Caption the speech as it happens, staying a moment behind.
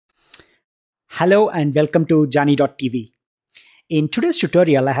Hello and welcome to Jani.tv. In today's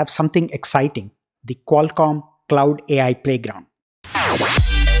tutorial, I have something exciting, the Qualcomm Cloud AI Playground.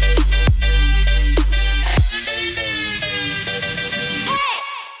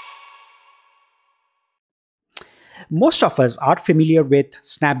 Most of us are familiar with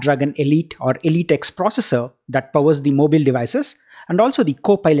Snapdragon Elite or Elite X processor that powers the mobile devices and also the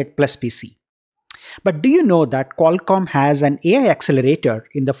Copilot Plus PC. But do you know that Qualcomm has an AI accelerator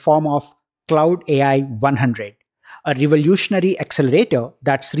in the form of Cloud AI 100, a revolutionary accelerator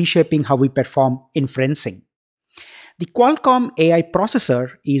that's reshaping how we perform inferencing? The Qualcomm AI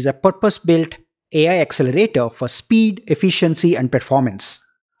processor is a purpose-built AI accelerator for speed, efficiency, and performance.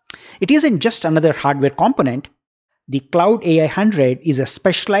 It isn't just another hardware component. The Cloud AI 100 is a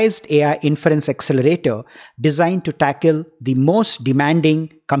specialized AI inference accelerator designed to tackle the most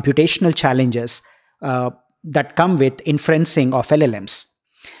demanding computational challenges that come with inferencing of LLMs.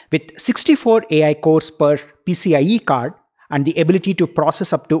 With 64 AI cores per PCIe card and the ability to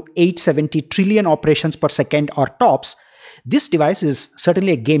process up to 870 trillion operations per second or TOPS, this device is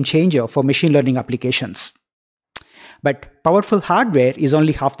certainly a game changer for machine learning applications. But powerful hardware is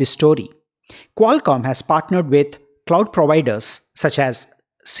only half the story. Qualcomm has partnered with cloud providers such as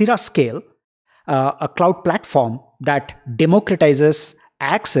SiraScale, a cloud platform that democratizes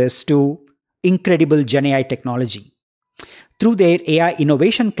access to incredible GenAI technology. Through their AI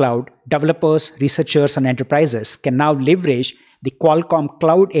Innovation Cloud, developers, researchers, and enterprises can now leverage the Qualcomm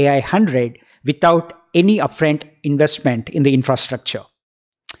Cloud AI 100 without any upfront investment in the infrastructure.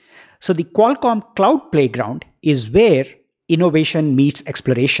 So the Qualcomm Cloud Playground is where innovation meets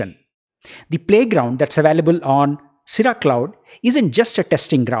exploration. The playground that's available on Sira Cloud isn't just a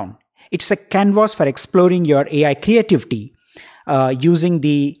testing ground. It's a canvas for exploring your AI creativity using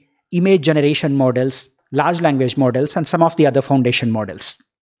the image generation models, large language models, and some of the other foundation models.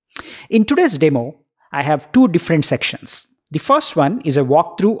 In today's demo, I have two different sections. The first one is a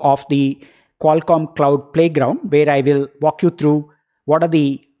walkthrough of the Qualcomm Cloud Playground, where I will walk you through what are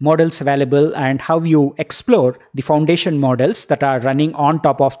the models available and how you explore the foundation models that are running on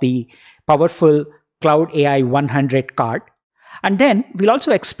top of the powerful Cloud AI 100 card. And then we'll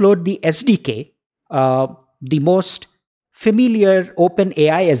also explore the SDK, the most familiar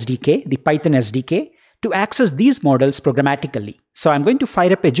OpenAI SDK, the Python SDK, to access these models programmatically. So I'm going to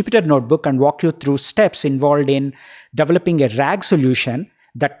fire up a Jupyter notebook and walk you through steps involved in developing a RAG solution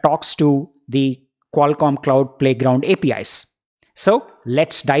that talks to the Qualcomm Cloud Playground APIs. So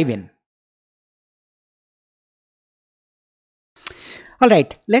let's dive in. All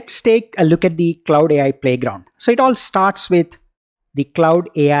right, let's take a look at the Cloud AI Playground. So it all starts with the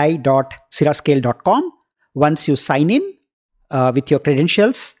cloudai.cirascale.com. Once you sign in with your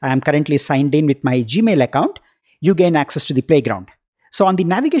credentials, I am currently signed in with my Gmail account, you gain access to the playground. So on the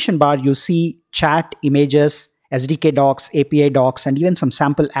navigation bar, you see chat, images, SDK docs, API docs, and even some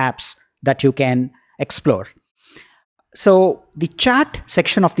sample apps that you can explore. So the chat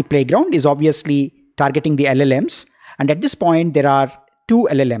section of the playground is obviously targeting the LLMs. And at this point, there are two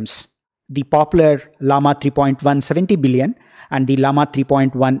LLMs, the popular Llama 3.1 70 billion and the Llama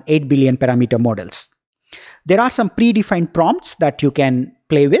 3.1 8 billion parameter models. There are some predefined prompts that you can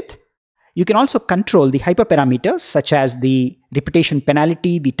play with. You can also control the hyperparameters such as the repetition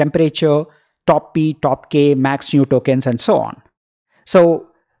penalty, the temperature, top P, top K, max new tokens, and so on. So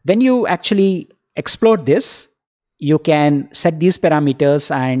when you actually explore this, you can set these parameters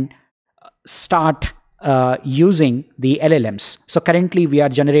and start using the LLMs. So currently we are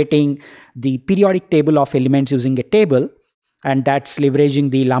generating the periodic table of elements using a table, and that's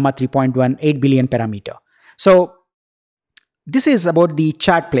leveraging the Llama 3.1 8 billion parameter. So this is about the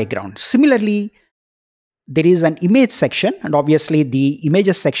chat playground. Similarly, there is an image section, and obviously the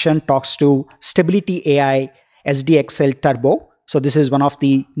images section talks to Stability AI SDXL Turbo. So this is one of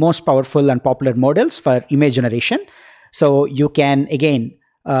the most powerful and popular models for image generation. So you can again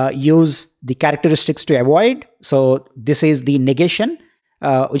use the characteristics to avoid. So this is the negation,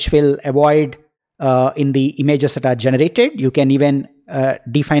 which will avoid in the images that are generated. You can even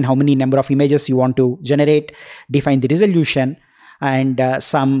define how many number of images you want to generate, define the resolution, and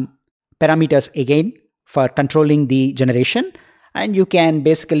some parameters again for controlling the generation. And you can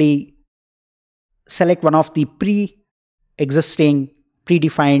basically select one of the pre-existing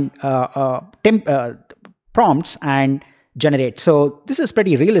predefined prompts and generate. So this is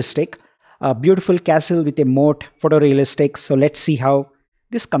pretty realistic. A beautiful castle with a moat, photorealistic. So let's see how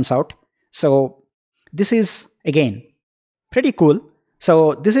this comes out. So this is again pretty cool.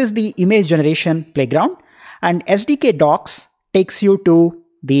 So this is the image generation playground, and SDK docs takes you to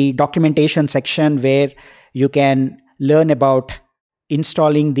the documentation section where you can learn about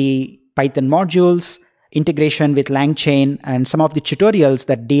installing the Python modules, integration with LangChain, and some of the tutorials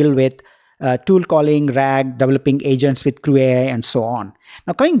that deal with tool calling, RAG, developing agents with Crew AI, and so on.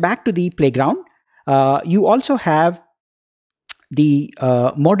 Now, coming back to the playground, you also have the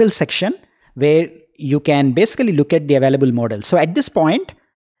model section where you can basically look at the available models. So at this point,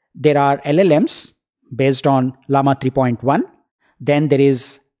 there are LLMs based on Llama 3.1. Then there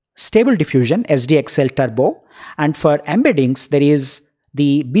is Stable Diffusion, SDXL Turbo. And for embeddings, there is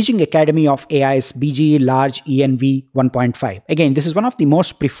the Beijing Academy of AI's BGE Large ENV 1.5. Again, this is one of the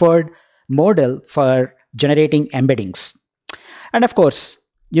most preferred model for generating embeddings. And of course,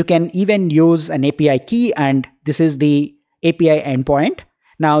 you can even use an API key, and this is the API endpoint.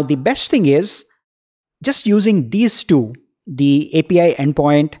 Now, the best thing is just using these two, the API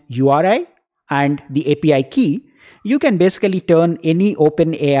endpoint URI and the API key, you can basically turn any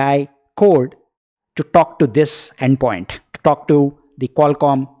OpenAI code to talk to this endpoint, to talk to the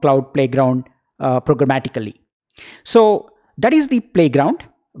Qualcomm Cloud Playground programmatically. So that is the playground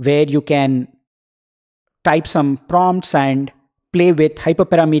where you can type some prompts and play with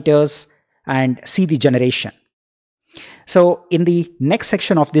hyperparameters and see the generation. So in the next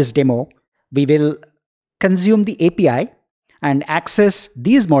section of this demo, we will consume the API and access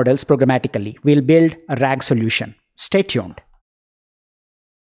these models programmatically. We'll build a RAG solution. Stay tuned.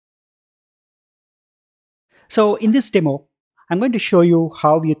 So in this demo, I'm going to show you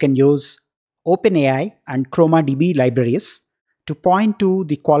how you can use OpenAI and ChromaDB libraries to point to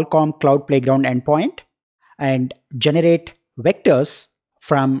the Qualcomm Cloud Playground endpoint and generate vectors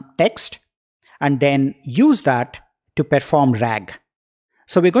from text and then use that to perform RAG.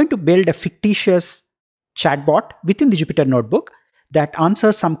 So we're going to build a fictitious chatbot within the Jupyter Notebook that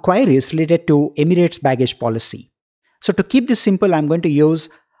answers some queries related to Emirates baggage policy. So to keep this simple, I'm going to use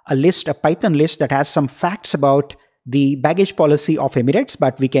a Python list that has some facts about the baggage policy of Emirates,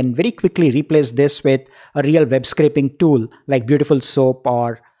 but we can very quickly replace this with a real web scraping tool like Beautiful Soap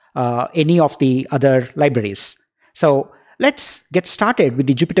or any of the other libraries. So let's get started with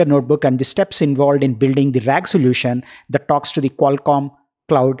the Jupyter Notebook and the steps involved in building the RAG solution that talks to the Qualcomm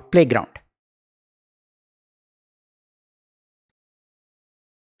Cloud Playground.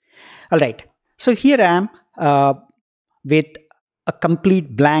 All right, so here I am with a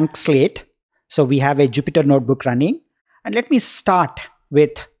complete blank slate. So we have a Jupyter Notebook running, and let me start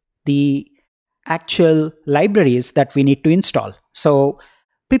with the actual libraries that we need to install. So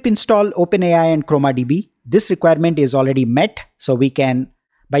pip install OpenAI and ChromaDB. This requirement is already met, so we can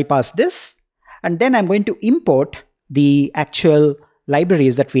bypass this. And then I'm going to import the actual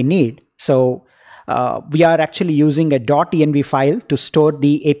libraries that we need. So we are actually using a .env file to store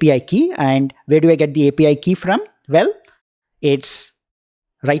the API key. And where do I get the API key from? Well, it's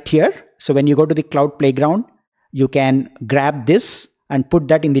right here. So when you go to the Cloud Playground, you can grab this and put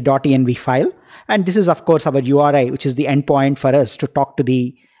that in the .env file. And this is, of course, our URI, which is the endpoint for us to talk to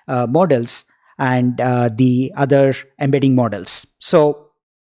the models and the other embedding models. So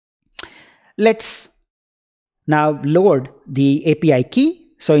let's now load the API key.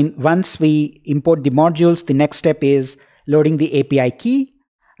 So once we import the modules, the next step is loading the API key.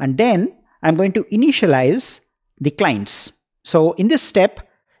 And then I'm going to initialize the clients. So in this step,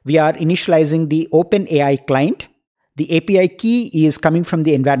 we are initializing the OpenAI client. The API key is coming from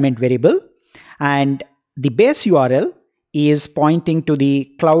the environment variable, and the base URL is pointing to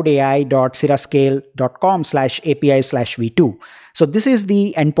the cloudai.cirascale.com/API/v2. So this is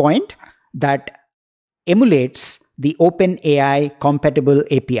the endpoint that emulates the OpenAI compatible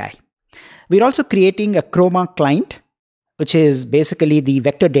API. We're also creating a Chroma client, which is basically the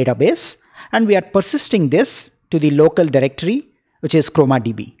vector database, and we are persisting this to the local directory, which is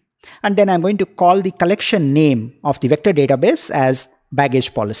ChromaDB. And then I'm going to call the collection name of the vector database as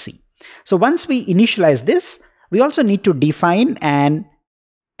baggage policy. So once we initialize this, we also need to define an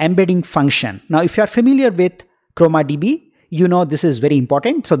embedding function. Now, if you are familiar with ChromaDB, you know this is very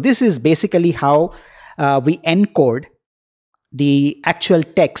important. So this is basically how we encode the actual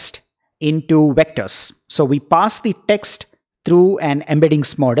text into vectors. So we pass the text through an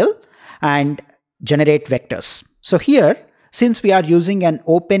embeddings model and generate vectors. So here, since we are using an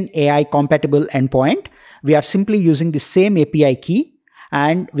OpenAI compatible endpoint, we are simply using the same API key,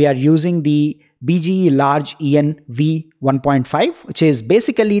 and we are using the BGE large ENV 1.5, which is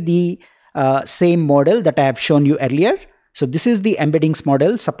basically the same model that I have shown you earlier. So this is the embeddings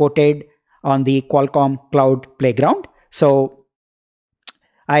model supported on the Qualcomm Cloud Playground. So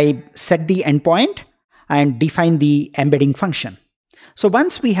I set the endpoint and define the embedding function. So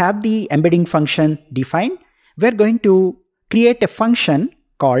once we have the embedding function defined, we're going to create a function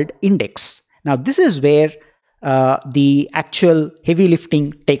called index. Now this is where the actual heavy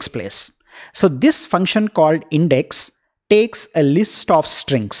lifting takes place. So this function called index takes a list of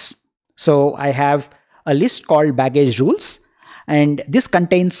strings. So I have a list called baggage rules, and this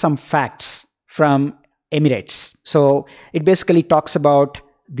contains some facts from Emirates. So it basically talks about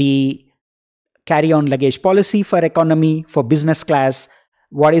the carry-on luggage policy for economy, for business class,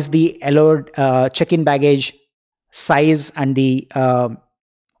 what is the allowed check-in baggage size and the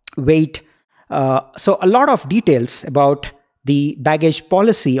weight. So a lot of details about the baggage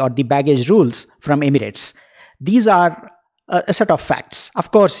policy or the baggage rules from Emirates. These are a set of facts.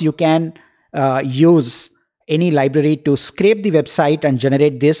 Of course, you can use any library to scrape the website and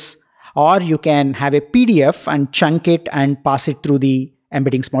generate this, or you can have a PDF and chunk it and pass it through the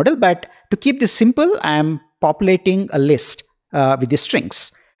embeddings model. But to keep this simple, I am populating a list with the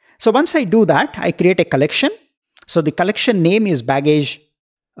strings. So once I do that, I create a collection. So the collection name is baggage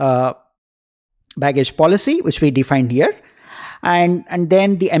policy, which we defined here. And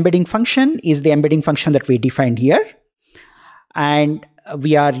then the embedding function is the embedding function that we defined here. And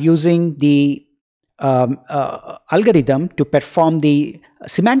we are using the algorithm to perform the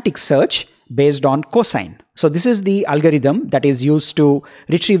semantic search based on cosine. So this is the algorithm that is used to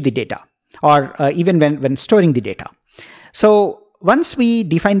retrieve the data, or even when storing the data. So once we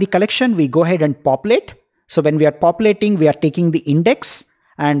define the collection, we go ahead and populate. So when we are populating, we are taking the index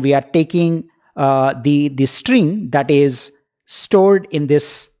and we are taking the string that is stored in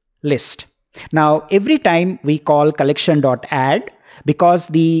this list. Now, every time we call collection.add, because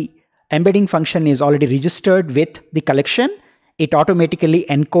the embedding function is already registered with the collection, it automatically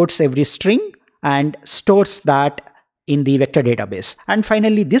encodes every string and stores that in the vector database. And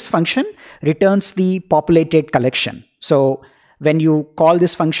finally, this function returns the populated collection. So when you call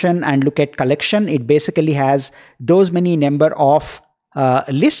this function and look at collection, it basically has those many number of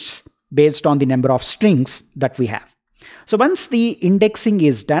lists based on the number of strings that we have. So once the indexing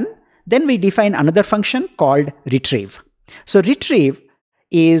is done, then we define another function called retrieve. So retrieve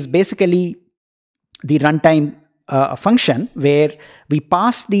is basically the runtime function where we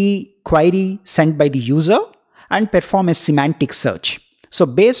pass the query sent by the user and perform a semantic search. So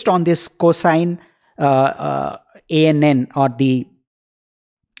based on this cosine ANN, or the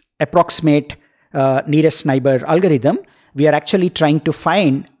approximate nearest neighbor algorithm, we are actually trying to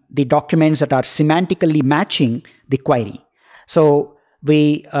find the documents that are semantically matching the query. So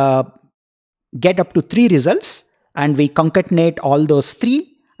we get up to 3 results and we concatenate all those 3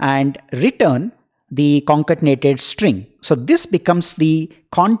 and return the concatenated string. So this becomes the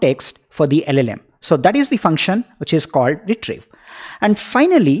context for the LLM. So that is the function which is called retrieve. And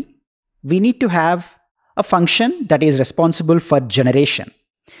finally, we need to have a function that is responsible for generation.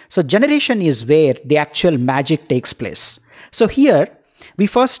 So generation is where the actual magic takes place. So here we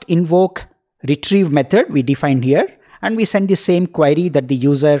first invoke retrieve method we defined here, and we send the same query that the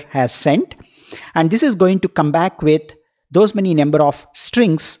user has sent. And this is going to come back with those many number of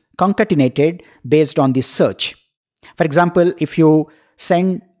strings concatenated based on this search. For example, if you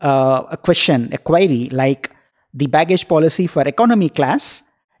send a query like the baggage policy for economy class,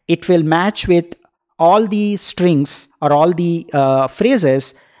 it will match with all the strings or all the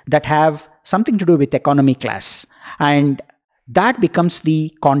phrases that have something to do with economy class. And that becomes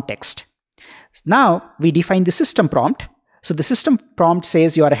the context. Now we define the system prompt. So the system prompt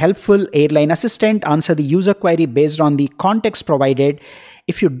says you are a helpful airline assistant, answer the user query based on the context provided.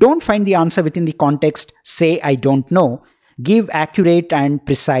 If you don't find the answer within the context, say I don't know. Give accurate and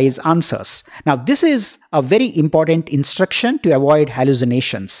precise answers. Now this is a very important instruction to avoid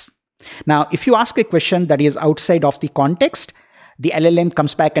hallucinations. Now if you ask a question that is outside of the context, the LLM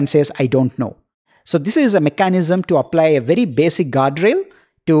comes back and says I don't know. So this is a mechanism to apply a very basic guardrail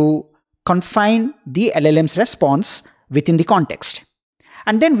to confine the LLM's response within the context.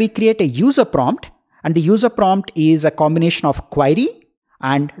 And then we create a user prompt, and the user prompt is a combination of query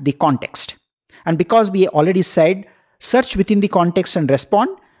and the context. And because we already said search within the context and respond,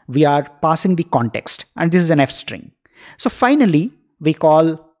 we are passing the context, and this is an F string. So finally, we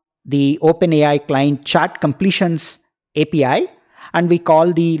call the OpenAI client chat completions API, and we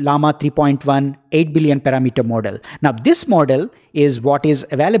call the Llama 3.1 8 billion parameter model. Now this model is what is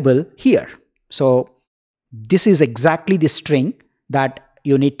available here. So this is exactly the string that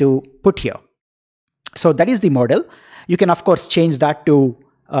you need to put here. So that is the model. You can of course change that to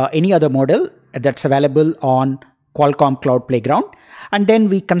any other model that's available on Qualcomm Cloud Playground. And then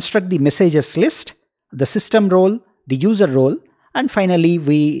we construct the messages list, the system role, the user role, and finally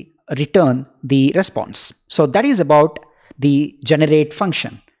we return the response. So that is about the generate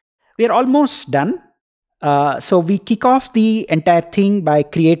function. We are almost done. So we kick off the entire thing by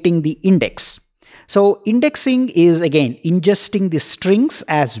creating the index. So indexing is again ingesting the strings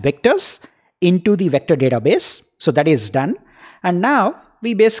as vectors into the vector database. So that is done. And now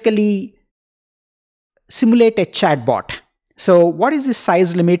we basically simulate a chatbot. So what is the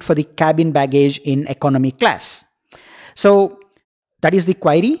size limit for the cabin baggage in economy class? So that is the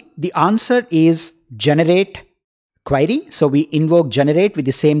query. The answer is generate query. So we invoke generate with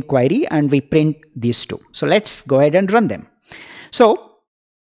the same query and we print these two. So let's go ahead and run them. So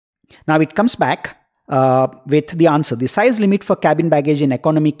now it comes back with the answer. The size limit for cabin baggage in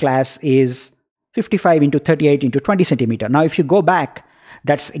economy class is 55 into 38 into 20 centimeter. Now if you go back,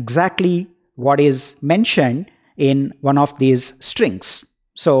 that's exactly what is mentioned in one of these strings.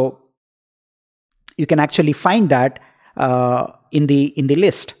 So you can actually find that in the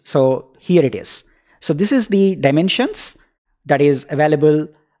list. So here it is. So this is the dimensions that is available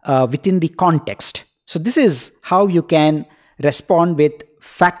within the context. So this is how you can respond with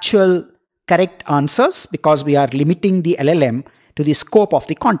factual correct answers, because we are limiting the LLM to the scope of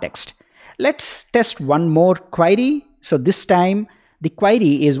the context. Let's test one more query. So this time the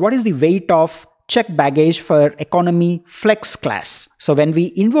query is, what is the weight of checked baggage for economy flex class? So when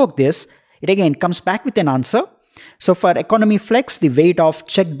we invoke this, it again comes back with an answer. So for economy flex, the weight of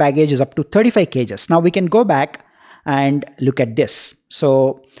checked baggage is up to 35 kgs. Now we can go back and look at this.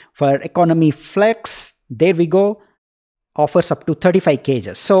 So for economy flex, there we go, offers up to 35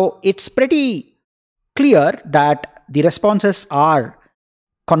 kgs. So it's pretty clear that the responses are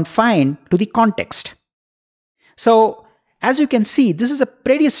confined to the context. So as you can see, this is a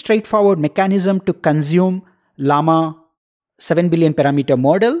pretty straightforward mechanism to consume Llama 7 billion parameter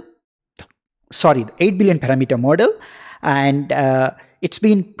model. Sorry, the 8 billion parameter model. And it's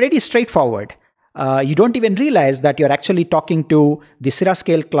been pretty straightforward. You don't even realize that you're actually talking to the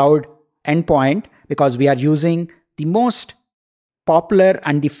Scale Cloud endpoint, because we are using the most popular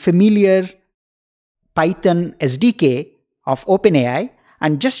and the familiar Python SDK of OpenAI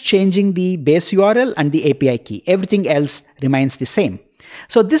and just changing the base URL and the API key. Everything else remains the same.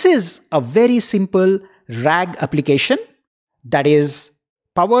 So this is a very simple RAG application that is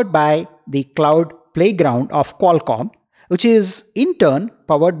powered by the Cloud Playground of Qualcomm, which is in turn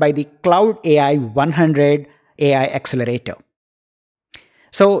powered by the Cloud AI 100 AI accelerator.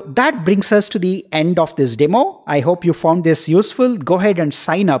 So that brings us to the end of this demo. I hope you found this useful. Go ahead and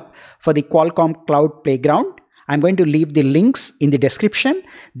sign up for the Qualcomm Cloud Playground. I'm going to leave the links in the description.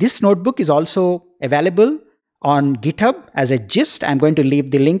 This notebook is also available on GitHub as a gist. I'm going to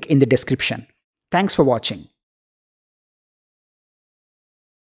leave the link in the description. Thanks for watching.